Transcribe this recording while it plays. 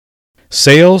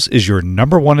Sales is your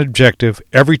number one objective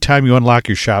every time you unlock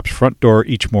your shop's front door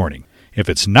each morning. If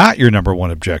it's not your number one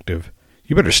objective,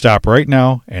 you better stop right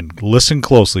now and listen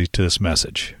closely to this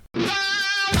message.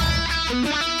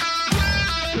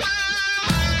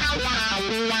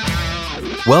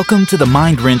 Welcome to the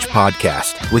Mind Wrench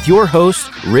Podcast with your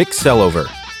host, Rick Sellover,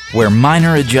 where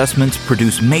minor adjustments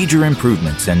produce major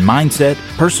improvements in mindset,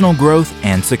 personal growth,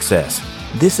 and success.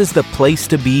 This is the place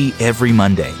to be every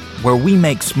Monday, where we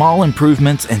make small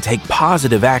improvements and take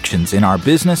positive actions in our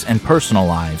business and personal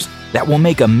lives that will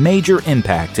make a major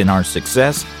impact in our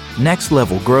success, next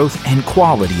level growth, and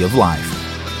quality of life.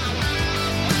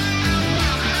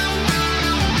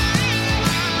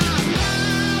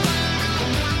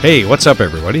 Hey, what's up,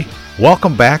 everybody?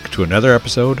 Welcome back to another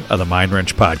episode of the Mind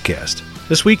Wrench Podcast.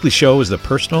 This weekly show is the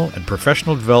personal and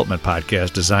professional development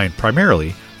podcast designed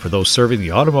primarily for those serving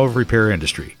the automotive repair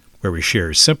industry, where we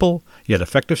share simple yet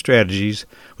effective strategies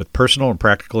with personal and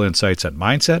practical insights on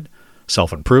mindset,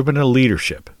 self-improvement, and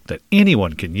leadership that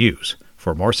anyone can use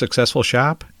for a more successful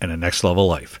shop and a next-level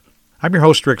life. I'm your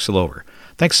host, Rick Sellover.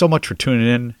 Thanks so much for tuning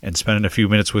in and spending a few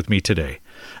minutes with me today.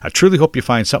 I truly hope you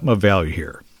find something of value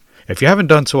here. If you haven't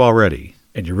done so already,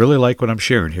 and you really like what I'm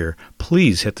sharing here,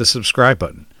 please hit the subscribe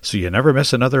button so you never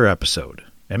miss another episode.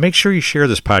 And make sure you share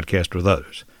this podcast with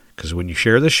others, because when you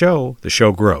share the show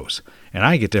grows, and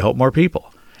I get to help more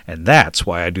people. And that's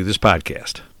why I do this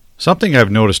podcast. Something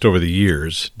I've noticed over the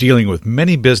years, dealing with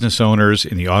many business owners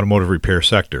in the automotive repair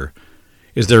sector,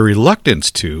 is their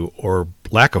reluctance to, or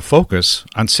lack of focus,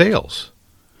 on sales.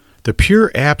 The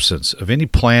pure absence of any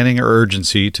planning or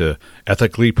urgency to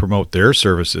ethically promote their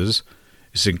services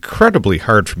is incredibly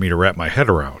hard for me to wrap my head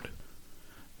around.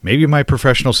 Maybe my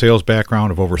professional sales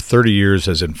background of over 30 years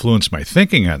has influenced my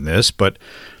thinking on this, but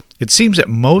it seems that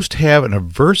most have an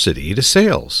aversity to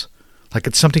sales, like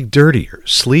it's something dirty or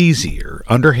sleazy or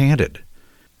underhanded,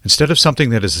 instead of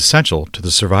something that is essential to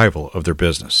the survival of their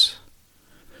business.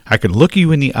 I can look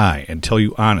you in the eye and tell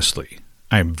you honestly,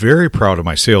 I am very proud of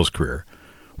my sales career,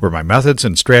 where my methods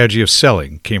and strategy of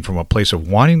selling came from a place of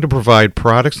wanting to provide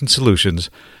products and solutions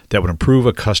that would improve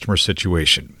a customer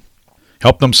situation,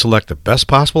 help them select the best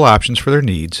possible options for their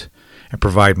needs, and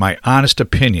provide my honest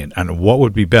opinion on what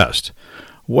would be best,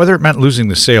 whether it meant losing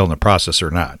the sale in the process or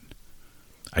not.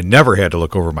 I never had to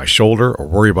look over my shoulder or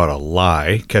worry about a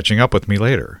lie catching up with me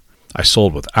later. I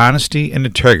sold with honesty and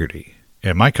integrity,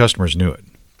 and my customers knew it.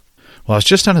 Well, I was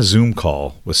just on a Zoom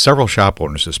call with several shop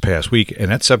owners this past week, and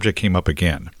that subject came up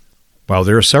again. While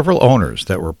there are several owners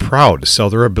that were proud to sell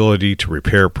their ability to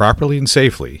repair properly and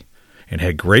safely, and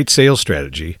had great sales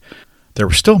strategy, there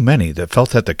were still many that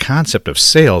felt that the concept of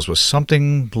sales was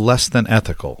something less than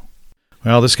ethical.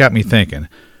 Well, this got me thinking,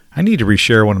 I need to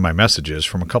reshare one of my messages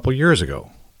from a couple years ago.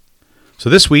 So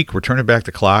this week, we're turning back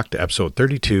the clock to episode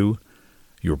 32,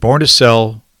 You Were Born to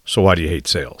Sell, So Why Do You Hate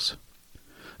Sales?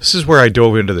 This is where I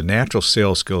dove into the natural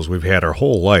sales skills we've had our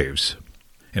whole lives,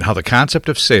 and how the concept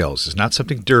of sales is not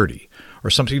something dirty or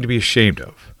something to be ashamed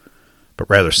of, but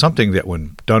rather something that,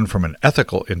 when done from an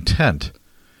ethical intent,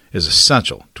 is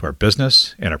essential to our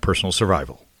business and our personal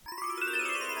survival.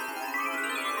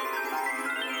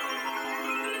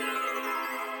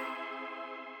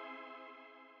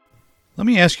 Let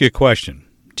me ask you a question.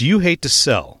 Do you hate to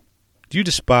sell? Do you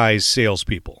despise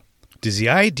salespeople? Does the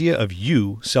idea of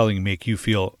you selling make you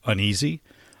feel uneasy,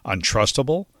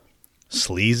 untrustable,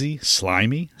 sleazy,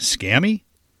 slimy, scammy?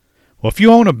 Well, if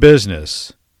you own a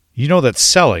business, you know that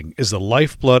selling is the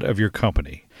lifeblood of your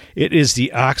company. It is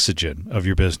the oxygen of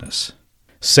your business.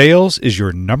 Sales is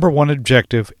your number one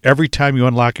objective every time you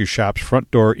unlock your shop's front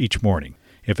door each morning.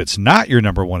 If it's not your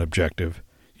number one objective,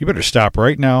 you better stop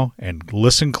right now and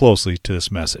listen closely to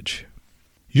this message.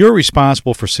 You're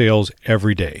responsible for sales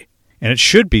every day, and it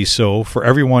should be so for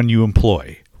everyone you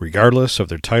employ. Regardless of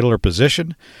their title or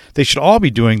position, they should all be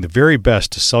doing the very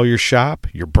best to sell your shop,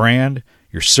 your brand,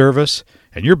 your service,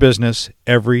 and your business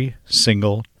every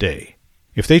single day.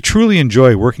 If they truly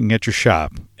enjoy working at your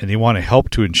shop and they want to help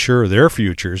to ensure their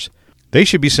futures, they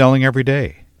should be selling every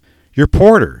day. Your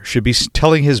porter should be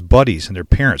telling his buddies and their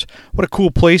parents what a cool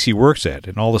place he works at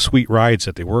and all the sweet rides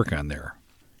that they work on there.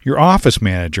 Your office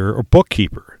manager or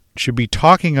bookkeeper should be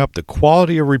talking up the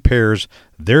quality of repairs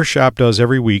their shop does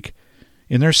every week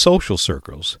in their social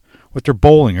circles with their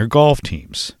bowling or golf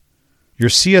teams. Your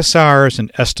CSRs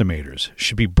and estimators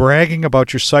should be bragging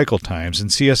about your cycle times and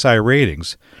CSI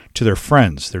ratings to their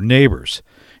friends, their neighbors,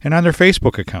 and on their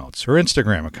Facebook accounts or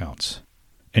Instagram accounts.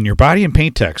 And your body and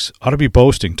paint techs ought to be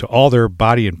boasting to all their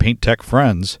body and paint tech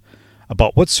friends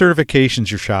about what certifications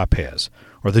your shop has,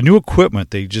 or the new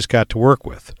equipment they just got to work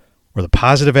with, or the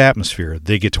positive atmosphere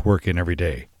they get to work in every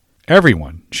day.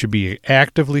 Everyone should be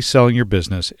actively selling your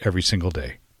business every single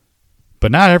day.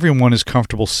 But not everyone is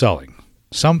comfortable selling.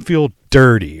 Some feel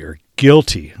dirty or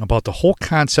guilty about the whole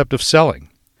concept of selling.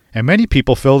 And many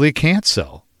people feel they can't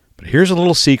sell. But here's a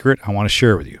little secret I want to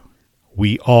share with you.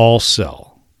 We all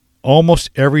sell. Almost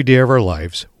every day of our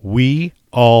lives, we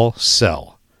all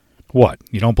sell. What,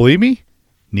 you don't believe me?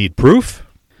 Need proof?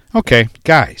 Okay,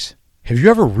 guys, have you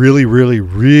ever really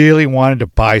wanted to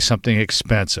buy something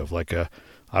expensive, like a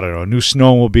new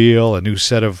snowmobile, a new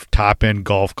set of top-end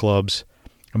golf clubs,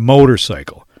 a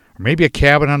motorcycle, or maybe a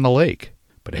cabin on the lake,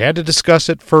 but had to discuss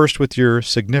it first with your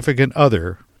significant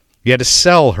other? You had to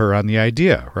sell her on the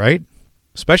idea, right?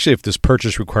 Especially if this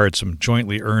purchase required some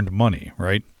jointly earned money,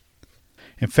 right?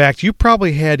 In fact, you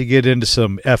probably had to get into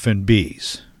some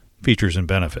F&Bs, features and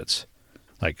benefits.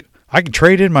 Like, I can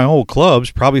trade in my old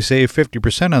clubs, probably save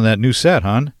 50% on that new set,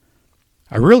 hon.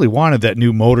 I really wanted that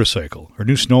new motorcycle or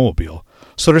new snowmobile,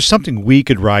 so there's something we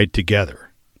could ride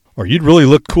together. Or you'd really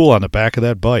look cool on the back of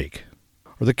that bike.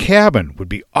 Or the cabin would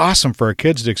be awesome for our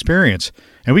kids to experience,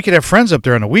 and we could have friends up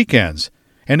there on the weekends,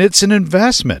 and it's an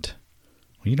investment.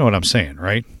 Well, you know what I'm saying,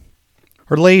 right?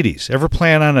 Or ladies, ever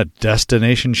plan on a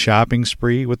destination shopping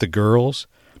spree with the girls?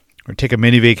 Or take a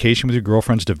mini vacation with your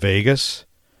girlfriends to Vegas?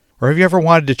 Or have you ever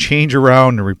wanted to change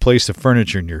around and replace the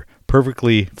furniture in your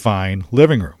perfectly fine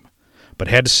living room, but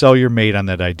had to sell your mate on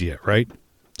that idea, right?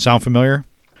 Sound familiar?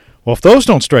 Well, if those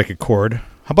don't strike a chord,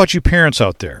 how about you parents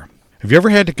out there? Have you ever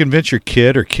had to convince your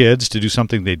kid or kids to do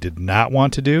something they did not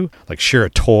want to do, like share a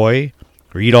toy,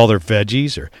 or eat all their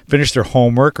veggies, or finish their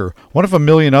homework, or one of a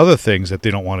million other things that they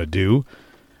don't want to do,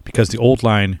 because the old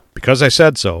line, "because I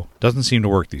said so," doesn't seem to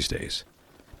work these days?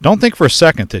 Don't think for a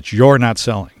second that you're not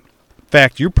selling. In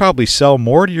fact, you probably sell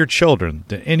more to your children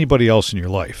than anybody else in your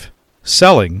life.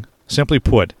 Selling, simply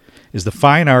put, is the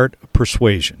fine art of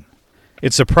persuasion.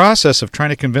 It's the process of trying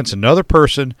to convince another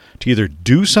person to either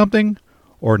do something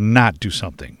or not do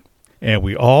something. And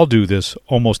we all do this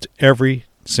almost every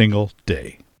single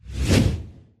day.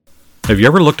 Have you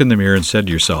ever looked in the mirror and said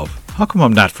to yourself, how come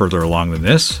I'm not further along than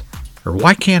this? Or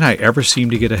why can't I ever seem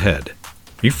to get ahead?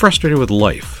 Are you frustrated with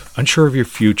life, unsure of your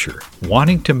future,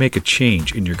 wanting to make a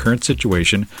change in your current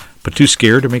situation, but too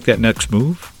scared to make that next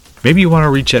move? Maybe you want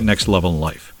to reach that next level in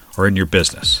life or in your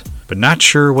business, but not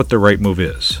sure what the right move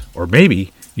is. Or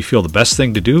maybe you feel the best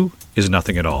thing to do is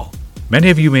nothing at all. Many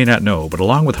of you may not know, but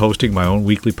along with hosting my own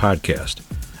weekly podcast,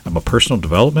 I'm a personal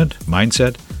development,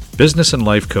 mindset, business, and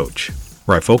life coach,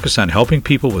 where I focus on helping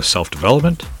people with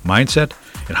self-development, mindset,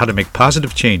 and how to make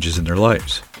positive changes in their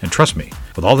lives. And trust me,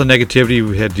 with all the negativity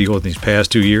we've had to deal with these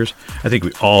past 2 years, I think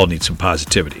we all need some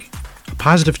positivity. A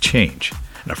positive change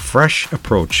and a fresh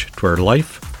approach to our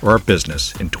life or our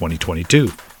business in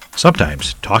 2022.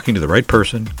 Sometimes talking to the right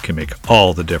person can make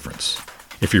all the difference.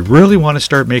 If you really want to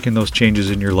start making those changes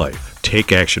in your life,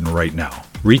 take action right now.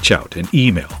 Reach out and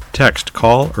email, text,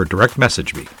 call, or direct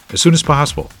message me as soon as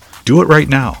possible. Do it right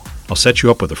now. I'll set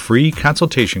you up with a free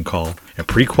consultation call and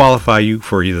pre-qualify you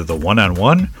for either the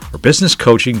one-on-one or business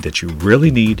coaching that you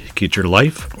really need to get your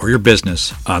life or your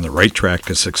business on the right track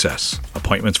to success.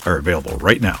 Appointments are available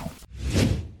right now.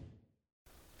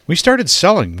 We started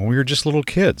selling when we were just little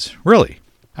kids, really.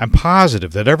 I'm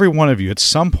positive that every one of you at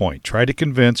some point tried to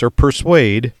convince or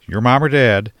persuade your mom or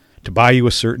dad to buy you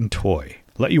a certain toy,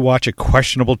 let you watch a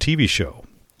questionable TV show,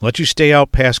 let you stay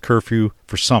out past curfew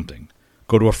for something,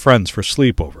 go to a friend's for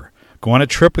sleepover, go on a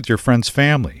trip with your friend's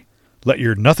family, let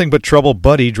your nothing-but-trouble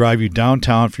buddy drive you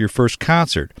downtown for your first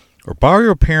concert, or borrow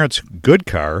your parents' good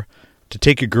car to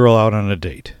take your girl out on a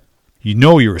date. You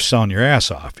know you were selling your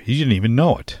ass off. You didn't even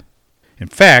know it. In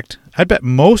fact, I'd bet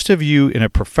most of you in a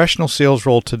professional sales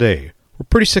role today were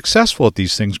pretty successful at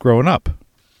these things growing up.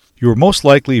 You were most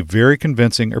likely very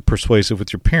convincing or persuasive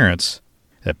with your parents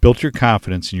that built your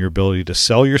confidence in your ability to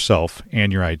sell yourself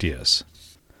and your ideas.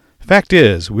 The fact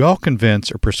is, we all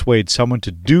convince or persuade someone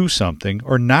to do something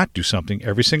or not do something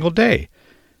every single day.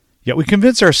 Yet we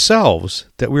convince ourselves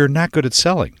that we are not good at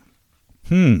selling.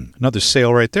 Another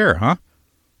sale right there, huh?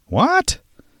 What?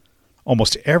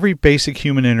 Almost every basic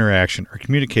human interaction or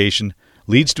communication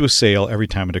leads to a sale every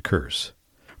time it occurs.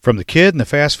 From the kid in the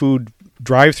fast food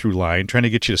drive-through line trying to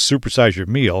get you to supersize your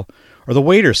meal, or the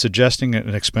waiter suggesting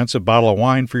an expensive bottle of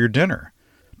wine for your dinner,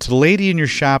 to the lady in your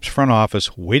shop's front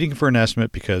office waiting for an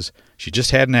estimate because she just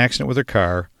had an accident with her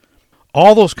car,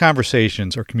 all those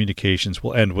conversations or communications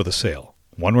will end with a sale,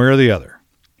 one way or the other.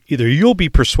 Either you'll be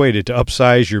persuaded to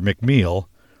upsize your McMeal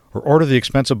or order the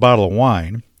expensive bottle of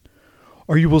wine,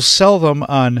 or you will sell them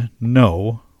on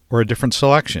no or a different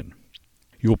selection.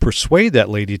 You will persuade that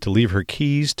lady to leave her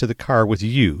keys to the car with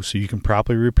you so you can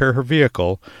properly repair her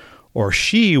vehicle, or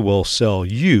she will sell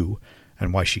you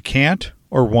and why she can't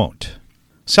or won't.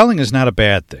 Selling is not a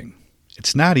bad thing.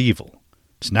 It's not evil.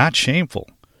 It's not shameful.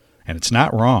 And it's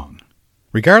not wrong.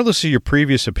 Regardless of your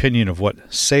previous opinion of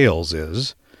what sales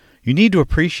is, you need to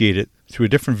appreciate it through a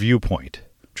different viewpoint.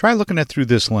 Try looking at it through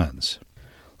this lens.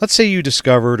 Let's say you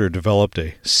discovered or developed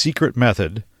a secret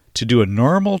method to do a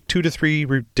normal 2 to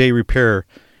 3 day repair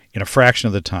in a fraction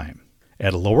of the time,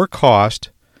 at a lower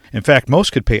cost. In fact,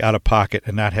 most could pay out of pocket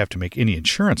and not have to make any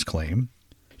insurance claim.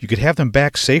 You could have them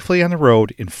back safely on the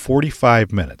road in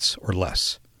 45 minutes or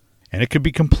less. And it could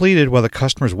be completed while the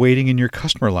customer's waiting in your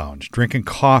customer lounge, drinking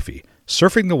coffee,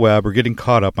 surfing the web, or getting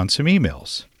caught up on some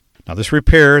emails. Now, this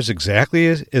repair is exactly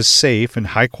as safe and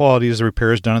high quality as the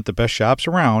repairs done at the best shops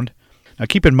around. Now,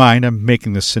 keep in mind, I'm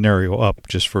making this scenario up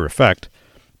just for effect.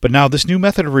 But now this new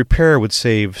method of repair would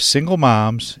save single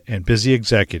moms and busy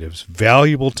executives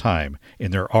valuable time in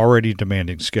their already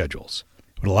demanding schedules.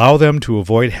 It would allow them to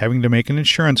avoid having to make an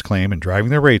insurance claim and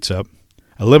driving their rates up,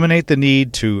 eliminate the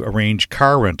need to arrange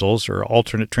car rentals or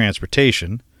alternate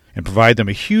transportation, and provide them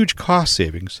a huge cost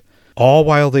savings, all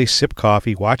while they sip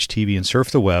coffee, watch TV, and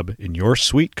surf the web in your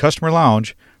sweet customer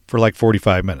lounge for like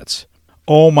 45 minutes.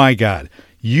 Oh my God,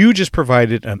 you just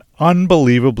provided an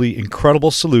unbelievably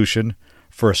incredible solution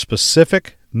for a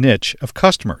specific niche of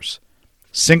customers,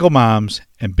 single moms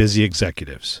and busy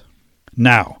executives.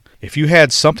 Now, if you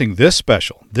had something this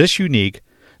special, this unique,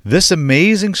 this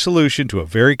amazing solution to a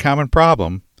very common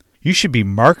problem, you should be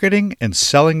marketing and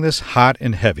selling this hot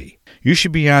and heavy. You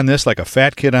should be on this like a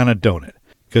fat kid on a donut.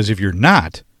 Because if you're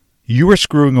not, you are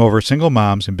screwing over single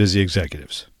moms and busy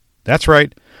executives. That's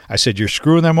right. I said you're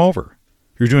screwing them over.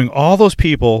 You're doing all those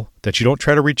people that you don't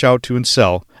try to reach out to and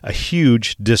sell a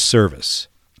huge disservice.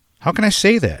 How can I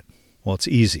say that? Well, it's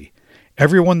easy.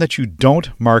 Everyone that you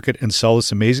don't market and sell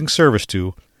this amazing service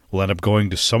to will end up going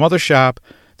to some other shop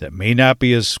that may not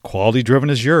be as quality-driven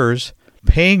as yours,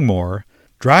 paying more,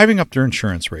 driving up their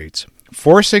insurance rates,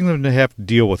 forcing them to have to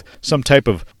deal with some type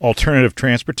of alternative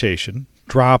transportation,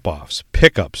 drop-offs,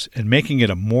 pickups, and making it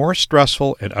a more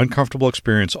stressful and uncomfortable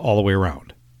experience all the way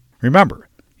around. Remember,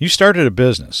 you started a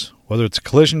business, whether it's a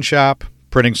collision shop,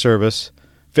 printing service,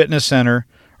 fitness center,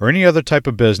 or any other type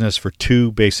of business, for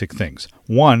 2 basic things.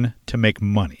 1, to make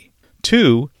money.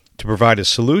 2, to provide a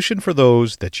solution for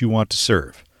those that you want to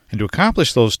serve. And to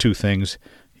accomplish those 2 things,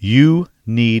 you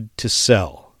need to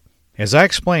sell. As I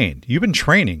explained, you've been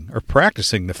training or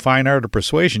practicing the fine art of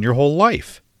persuasion your whole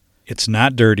life. It's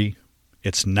not dirty.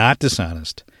 It's not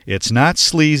dishonest. It's not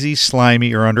sleazy,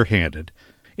 slimy, or underhanded.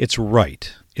 It's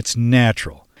right. It's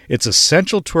natural. It's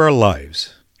essential to our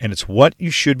lives. And it's what you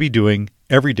should be doing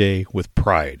every day with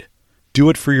pride. Do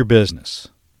it for your business.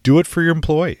 Do it for your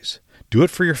employees. Do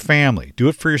it for your family. Do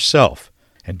it for yourself.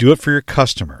 And do it for your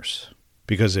customers.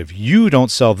 Because if you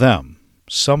don't sell them,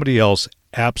 somebody else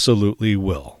absolutely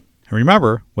will. And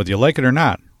remember, whether you like it or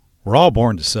not, we're all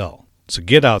born to sell. So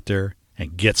get out there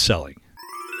and get selling.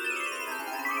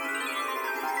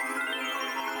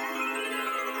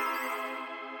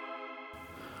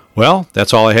 Well,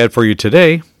 that's all I had for you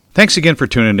today. Thanks again for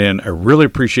tuning in. I really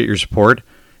appreciate your support,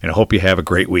 and I hope you have a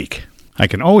great week. I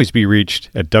can always be reached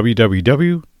at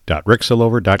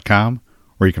www.ricksillover.com,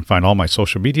 where you can find all my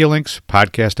social media links,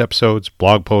 podcast episodes,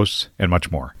 blog posts, and much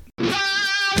more.